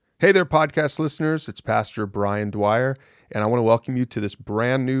Hey there, podcast listeners. It's Pastor Brian Dwyer, and I want to welcome you to this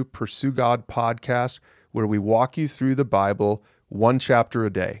brand new Pursue God podcast where we walk you through the Bible one chapter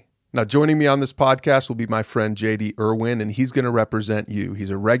a day. Now, joining me on this podcast will be my friend J.D. Irwin, and he's going to represent you. He's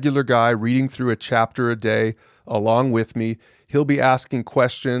a regular guy reading through a chapter a day along with me. He'll be asking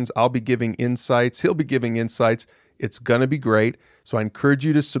questions. I'll be giving insights. He'll be giving insights. It's going to be great. So I encourage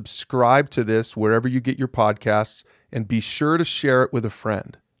you to subscribe to this wherever you get your podcasts, and be sure to share it with a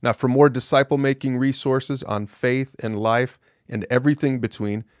friend. Now, for more disciple-making resources on faith and life and everything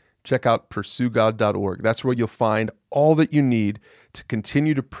between, check out pursuegod.org. That's where you'll find all that you need to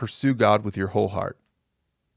continue to pursue God with your whole heart.